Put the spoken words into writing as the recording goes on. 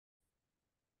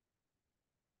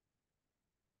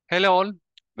Hello all,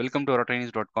 welcome to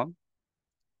Autotrainees.com.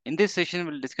 In this session,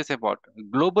 we'll discuss about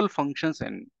global functions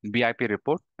in BIP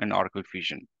report and Oracle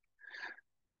Fusion.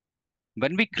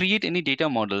 When we create any data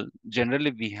model,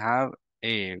 generally we have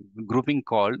a grouping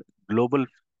called global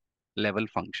level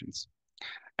functions.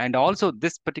 And also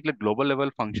this particular global level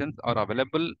functions are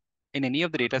available in any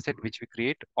of the data set which we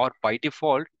create, or by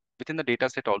default within the data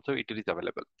set also it is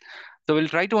available. So we'll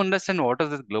try to understand what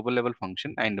is this global level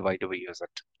function and why do we use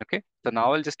it. Okay. So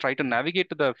now I'll just try to navigate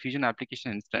to the Fusion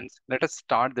application instance. Let us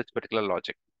start this particular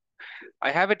logic.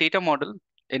 I have a data model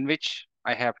in which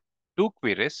I have two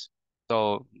queries.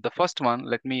 So the first one,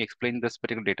 let me explain this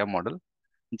particular data model.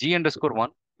 G underscore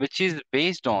one, which is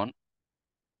based on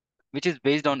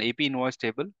AP invoice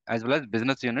table as well as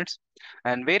business units,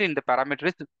 and wherein the parameter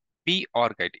is P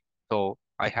org ID. So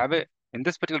I have in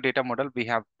this particular data model, we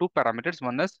have two parameters.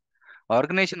 One is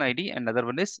organization ID and other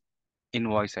one is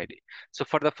invoice ID. So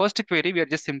for the first query, we are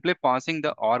just simply passing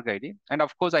the org ID. And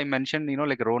of course, I mentioned,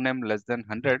 like row name less than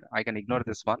 100. I can ignore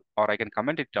this one or I can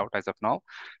comment it out as of now.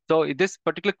 So in this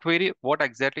particular query, what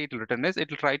exactly it will return is, it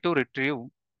will try to retrieve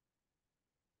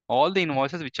all the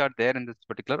invoices which are there in this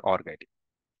particular org ID.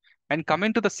 And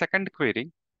coming to the second query,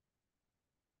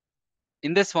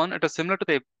 in this one, it is similar to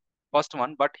the first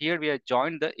one, but here we have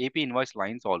joined the AP invoice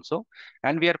lines also,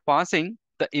 and we are passing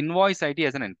the invoice ID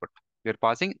as an input. We are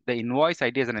passing the invoice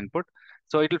ID as an input.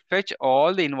 So it will fetch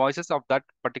all the invoices of that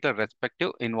particular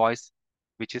respective invoice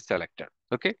which is selected.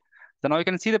 Okay. So now you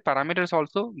can see the parameters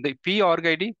also, the P org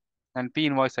ID and P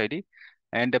invoice ID.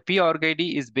 And the P org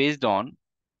ID is based on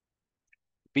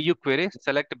BU query,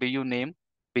 select BU name,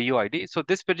 BU ID. So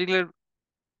this particular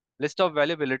list of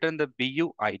value will return the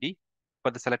BU ID for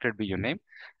the selected BU name.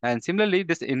 And similarly,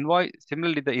 the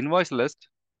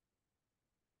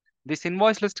this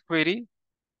invoice list query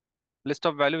list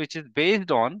of value which is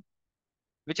based on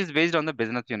the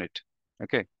business unit.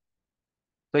 Okay.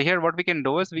 So here what we can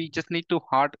do is we just need to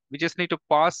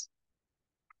pass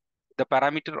the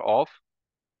parameter of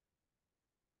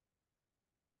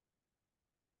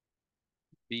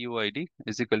BU ID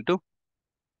is equal to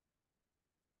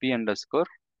P underscore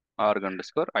org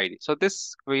underscore ID. So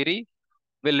this query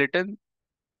will return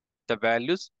the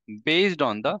values based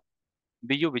on the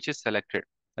BU which is selected.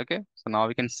 Okay. So now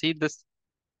we can see this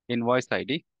invoice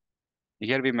ID.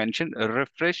 Here we mentioned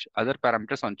refresh other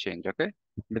parameters on change. Okay.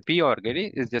 The P org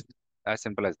ID is just as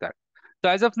simple as that. So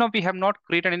as of now, we have not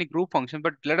created any group function,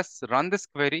 but let us run this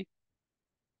query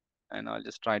and I'll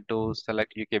just try to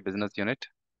select UK business unit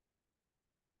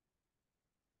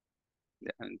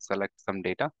and select some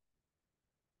data.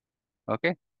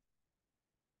 Okay.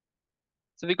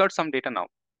 So we got some data now.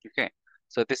 Okay.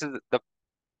 So this is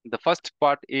the first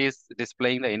part is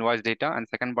displaying the invoice data and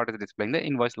second part is displaying the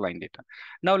invoice line data.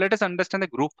 Now let us understand the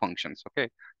group functions.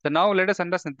 Okay. So now let us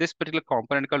understand this particular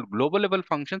component called global level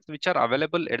functions, which are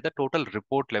available at the total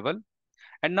report level.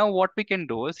 And now what we can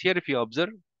do is, here, if you observe,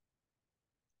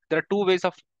 there are two ways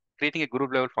of creating a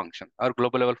group level function or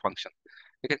global level function.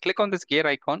 You can click on this gear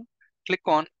icon, click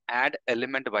on add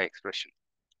element by expression.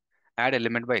 Add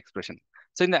element by expression.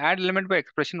 So in the add element by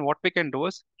expression, what we can do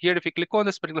is, here, if you click on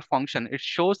this particular function, it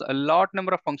shows a lot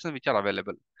number of functions which are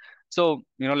available. So,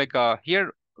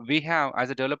 here we have, as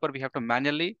a developer, we have to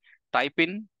manually type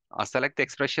in, select the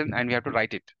expression, and we have to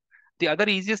write it. The other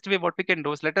easiest way what we can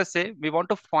do is, let us say we want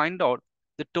to find out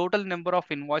the total number of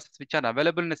invoices which are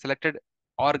available in a selected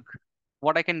org.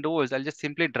 What I can do is, I'll just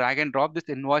simply drag and drop this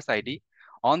invoice ID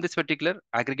on this particular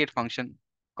aggregate function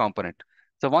component.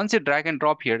 So once you drag and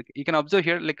drop here, you can observe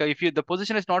here, like if the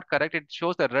position is not correct, it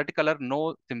shows the red color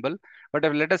no symbol. But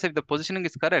let us say if the positioning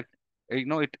is correct,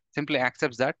 it simply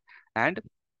accepts that and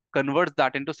converts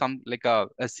that into some like a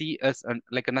CS, and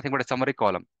like nothing but a summary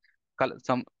column,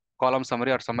 some column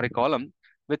summary or summary column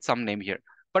with some name here.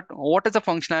 But what is the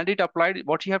functionality to apply?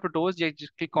 What you have to do is you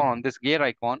just click on this gear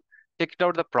icon, take it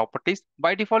out the properties.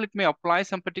 By default, it may apply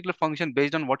some particular function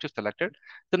based on what you selected.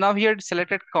 So now here it's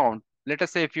selected count. Let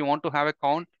us say if you want to have a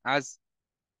count as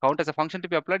a function to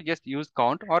be applied, just use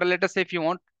count. Or let us say if you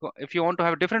want to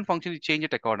have a different function, you change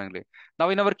it accordingly. Now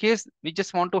in our case, we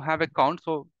just want to have a count.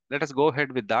 So let us go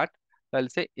ahead with that. I'll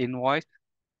say invoice,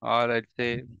 or I'll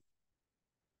say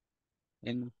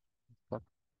in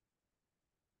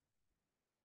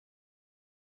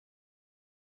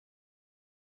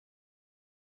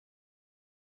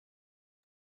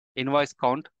invoice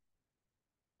count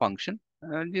function,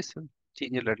 and just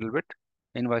change a little bit.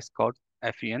 Invoice count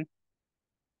FEN,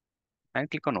 and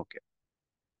click on OK.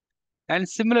 And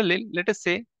similarly, let us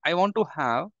say I want to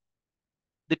have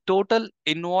the total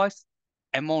invoice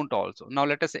amount also. Now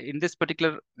let us say in this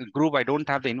particular group, I don't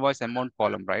have the invoice amount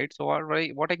column, right? So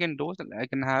what I can do is I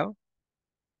can have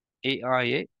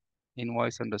AIA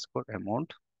invoice underscore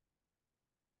amount.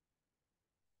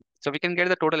 So we can get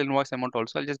the total invoice amount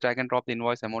also. I'll just drag and drop the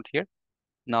invoice amount here.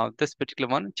 Now this particular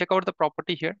one, check out the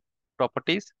property here,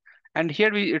 properties. And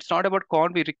here it's not about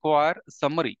count, we require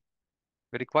summary.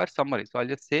 We require summary. So I'll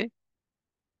just say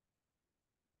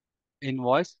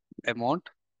invoice amount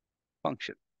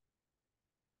function.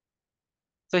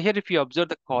 So here if you observe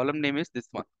the column name is this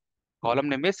one. Column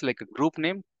name is like a group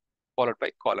name followed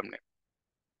by column name.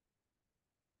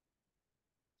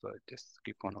 So I just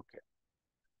click on OK.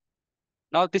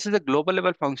 Now this is a global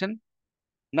level function.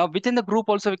 Now within the group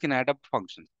also we can add up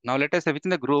functions. Now let us say within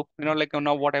the group, like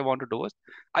now what I want to do is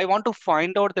I want to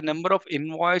find out the number of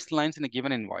invoice lines in a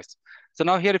given invoice. So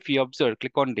now here if you observe,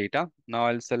 click on data. Now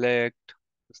I'll select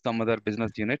some other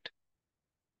business unit.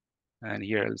 And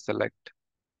here I'll select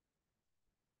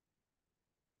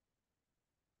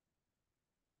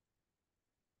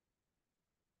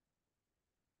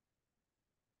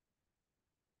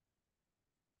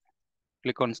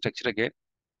click on structure again.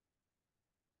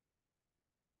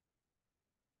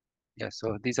 Yeah,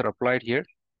 so these are applied here.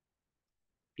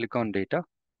 Click on data,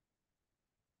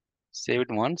 save it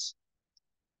once.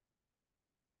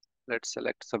 Let's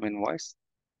select some invoice.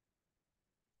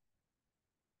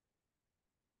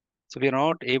 So we are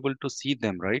not able to see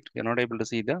them, right? We are not able to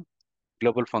see the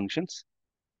global functions.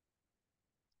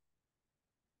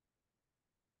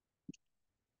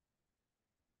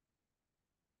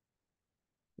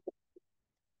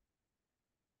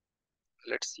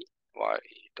 Let's see why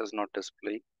it does not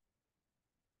display.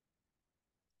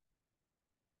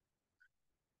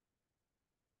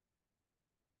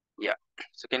 Yeah.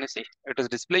 So can you see it is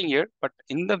displaying here, but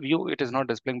in the view it is not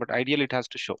displaying, but ideally it has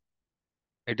to show.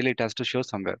 Ideally it has to show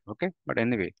somewhere. Okay. But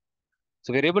anyway,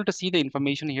 so we're able to see the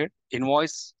information here.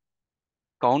 Invoice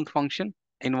count function,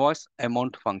 invoice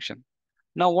amount function.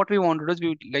 Now what we want to do is we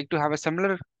would like to have a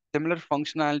similar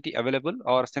functionality available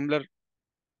or similar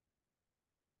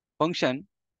function,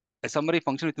 a summary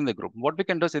function within the group. What we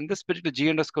can do is in this particular G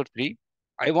underscore 3,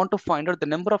 I want to find out the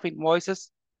number of invoices,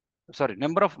 sorry,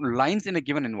 number of lines in a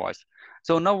given invoice.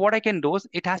 So now what I can do is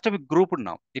it has to be grouped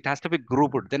now. It has to be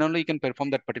grouped. Then only you can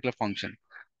perform that particular function.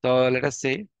 So let us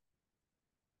say,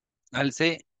 I'll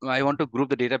say I want to group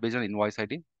the data based on invoice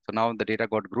ID. So now the data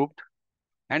got grouped.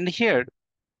 And here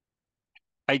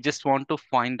I just want to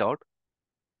find out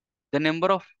the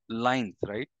number of lines,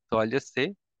 right? So I'll just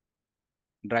say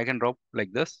drag and drop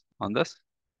like this on this.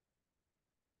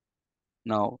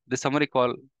 Now the summary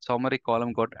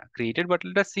column got created, but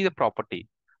let us see the property.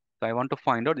 So I want to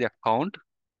find out the account.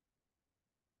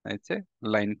 I'd say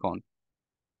line count,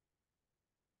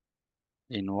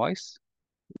 invoice,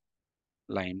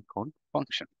 line count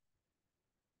function.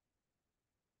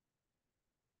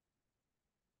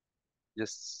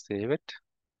 Just save it,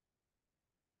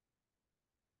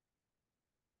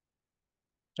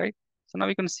 right? So now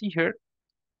we can see here,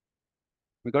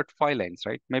 we got 5 lines,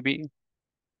 right? Maybe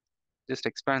just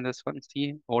expand this one,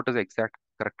 see what is the exact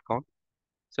correct count.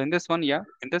 So in this one, yeah,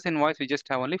 in this invoice, we just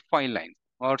have only 5 lines.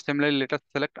 Or similarly, let us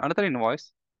select another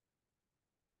invoice,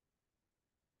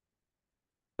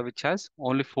 so which has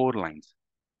only 4 lines.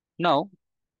 Now,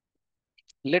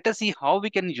 let us see how we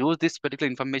can use this particular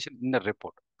information in the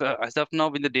report. As of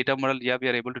now, in the data model, yeah, we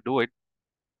are able to do it.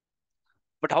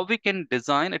 But how we can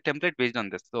design a template based on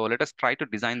this? So let us try to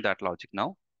design that logic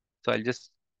now. So I'll just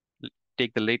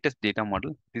take the latest data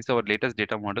model. This is our latest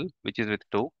data model, which is with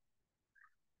 2.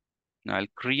 Now I'll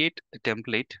create a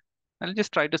template. I'll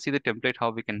just try to see the template,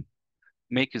 how we can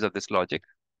make use of this logic.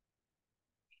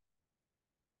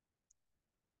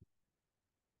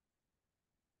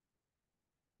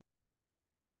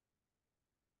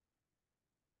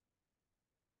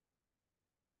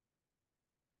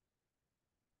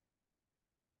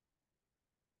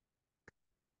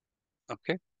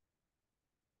 Okay.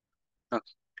 Now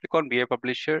click on BI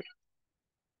Publisher,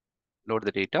 load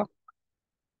the data.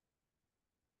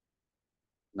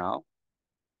 Now,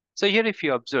 so here if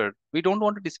you observe, we don't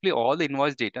want to display all the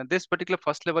invoice data. This particular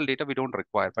first level data we don't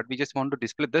require, but we just want to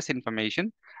display this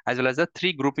information as well as the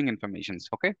 3 grouping informations.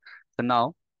 Okay. So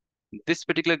now this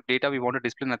particular data we want to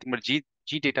display nothing but G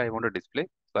data I want to display.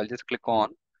 So I'll just click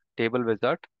on table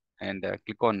wizard and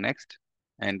click on next.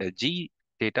 And G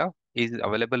data is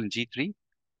available in G3.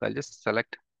 So I'll just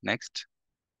select next,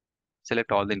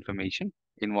 select all the information,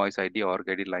 invoice ID, org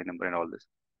ID, line number, and all this.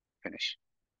 Finish.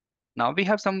 Now we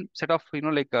have some set of,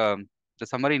 like the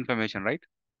summary information, right?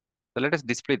 So let us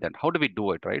display that. How do we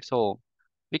do it, right? So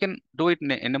we can do it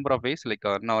in a number of ways. Like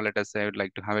now let us say I would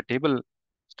like to have a table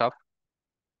stuff.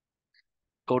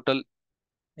 total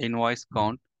invoice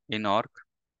count in org,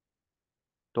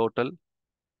 total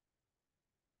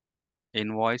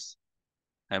invoice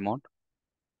amount.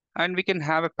 And we can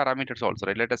have a parameters also,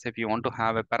 right? Let us say if you want to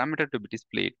have a parameter to be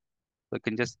displayed, we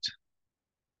can just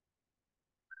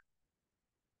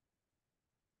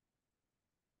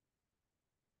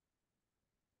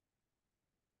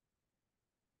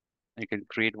I can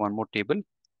create one more table.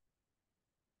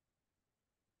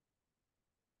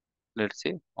 Let's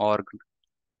say org.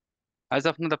 As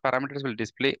of now, the parameters will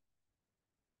display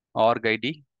org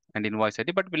ID and invoice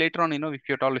ID. But later on, if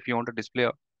you at all, if you want to display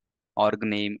org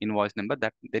name, invoice number,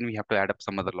 that then we have to add up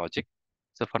some other logic.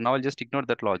 So for now, I'll just ignore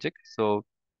that logic. So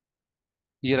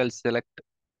here I'll select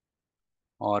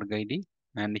org ID,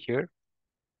 and here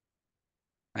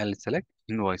I'll select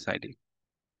invoice ID.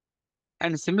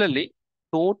 And similarly,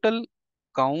 total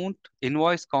count,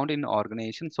 invoice count in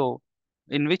organization. So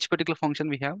in which particular function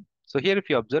we have? So here, if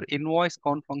you observe invoice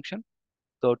count function,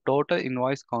 so total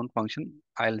invoice count function,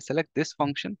 I'll select this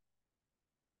function,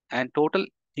 and total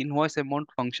invoice amount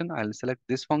function, I'll select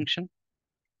this function.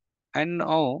 And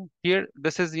now here,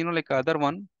 this is, like other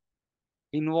one,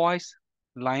 invoice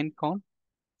line count.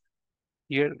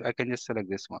 Here, I can just select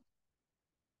this one.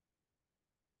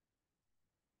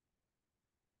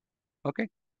 Okay.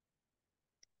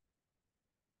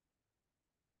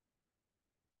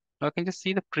 Now I can just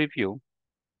see the preview.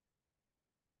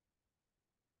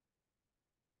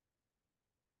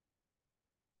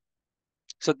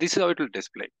 So this is how it will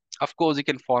display. Of course, you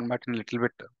can format in a little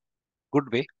bit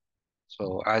good way.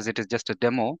 So as it is just a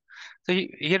demo, so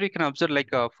here you can observe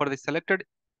like for the selected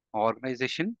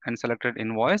organization and selected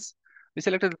invoice,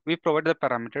 we provided the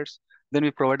parameters, then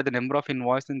we provided the number of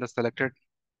invoice in the selected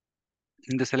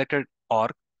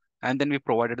org, and then we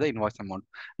provided the invoice amount.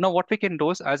 Now what we can do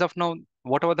is, as of now,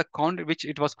 whatever the count which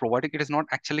it was providing, it is not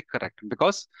actually correct,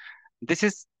 because this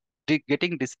is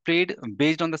getting displayed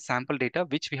based on the sample data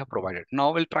which we have provided.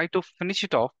 Now we'll try to finish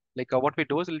it off. Like what we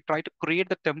do is we'll try to create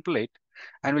the template,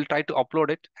 and we'll try to upload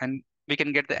it, and we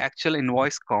can get the actual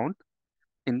invoice count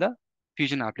in the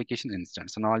Fusion application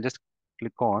instance. So now I'll just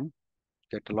click on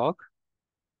catalog,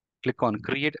 click on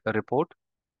create a report,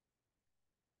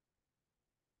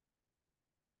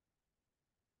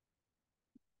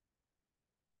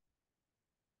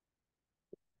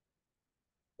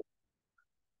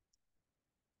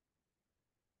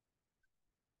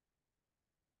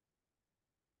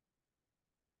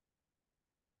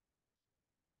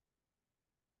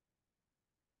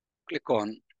 click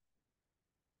on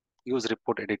use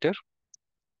report editor,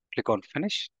 click on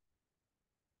finish.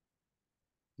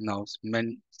 Now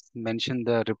mention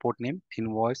the report name,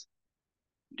 invoice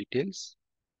details.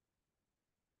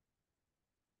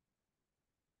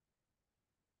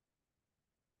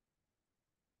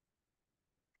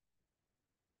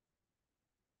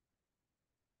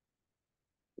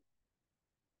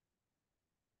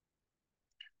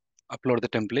 Upload the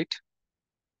template.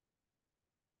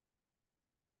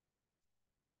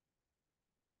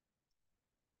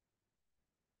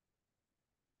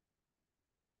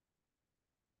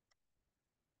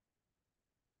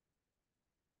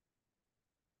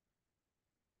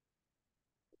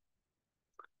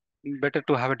 Better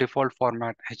to have a default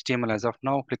format HTML as of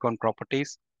now. Click on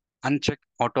properties, uncheck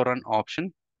auto run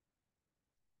option,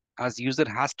 as user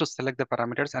has to select the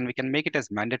parameters, and we can make it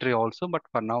as mandatory also, but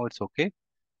for now it's okay.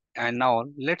 And now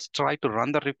let's try to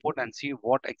run the report and see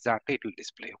what exactly it will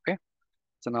display. Okay.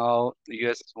 So now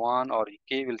US is one, or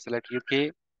UK, will select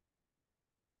UK,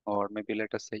 or maybe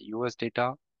let us say US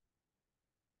data,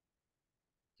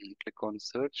 and click on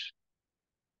search.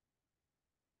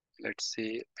 Let's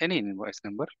say any invoice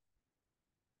number,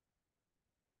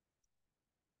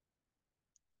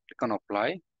 click on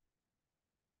apply,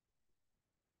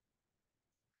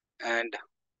 and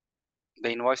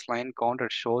the invoice line count,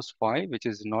 it shows 5, which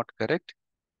is not correct.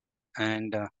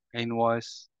 And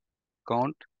invoice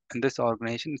count in this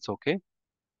organization, it's okay.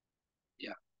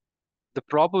 Yeah, the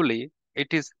probably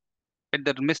it is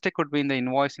the mistake could be in the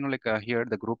invoice, like here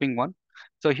the grouping one.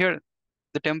 So here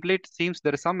the template seems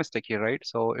there is some mistake here, right?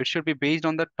 So it should be based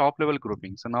on the top level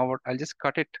grouping. So now what I'll just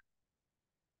cut it,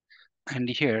 and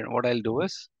here what I'll do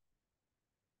is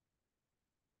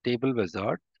table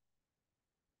wizard.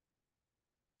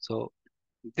 So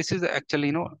this is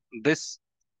actually, this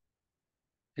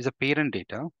is a parent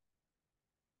data,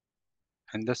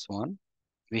 and this one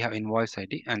we have invoice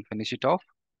ID, and finish it off.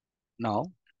 Now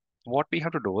what we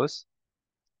have to do is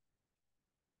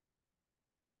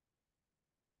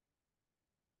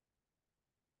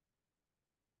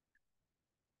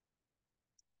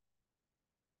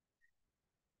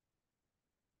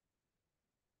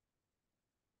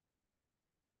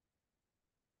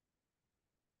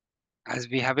as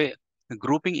we have a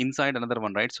grouping inside another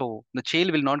one, right? So the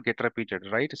child will not get repeated,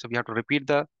 right? So we have to repeat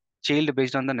the child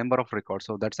based on the number of records.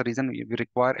 So that's the reason we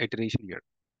require iteration here.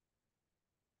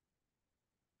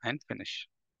 And finish.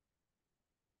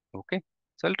 Okay.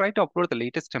 So I'll try to upload the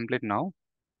latest template now.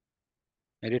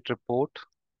 Edit report.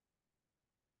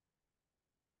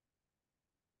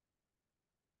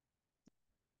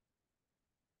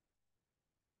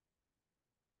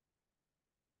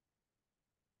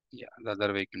 Yeah, the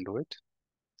other way you can do it.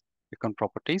 Click on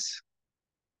properties.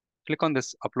 Click on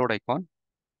this upload icon.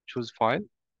 Choose file.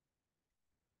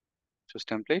 Choose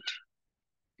template.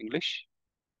 English.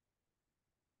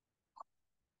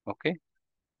 Okay.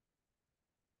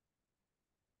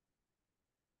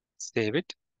 Save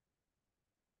it.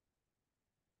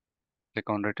 Click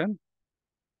on return.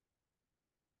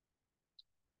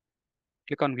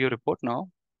 Click on view report now.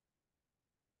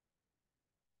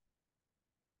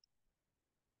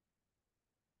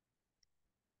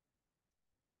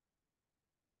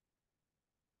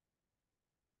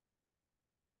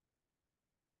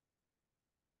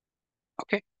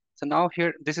 Okay. So now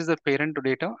here, this is the parent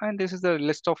data, and this is the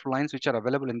list of lines which are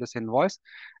available in this invoice.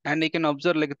 And you can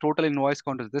observe like total invoice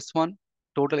count is this one,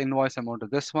 total invoice amount is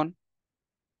this one,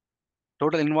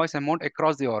 total invoice amount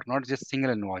across the org, not just single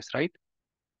invoice, right?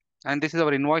 And this is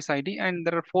our invoice ID, and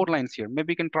there are 4 lines here.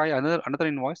 Maybe you can try another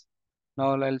invoice.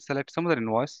 Now I'll select some other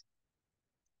invoice,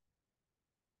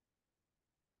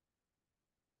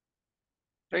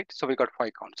 right? So we got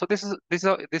 5 count. So this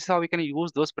is how we can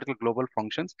use those particular global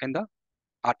functions in the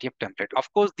RTF template.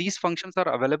 Of course, these functions are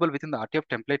available within the RTF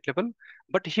template level,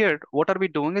 but here, what are we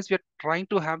doing is we are trying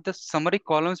to have the summary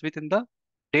columns within the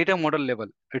data model level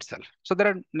itself. So there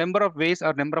are number of ways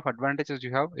or number of advantages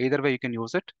you have. Either way, you can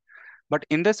use it. But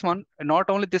in this one, not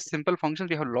only this simple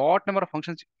functions, we have a lot number of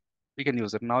functions we can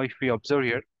use it. Now, if we observe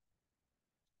here,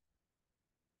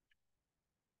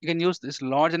 you can use this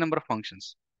large number of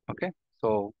functions. Okay.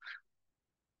 So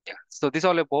yeah, so this is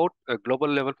all about global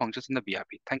level functions in the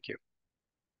BRP. Thank you.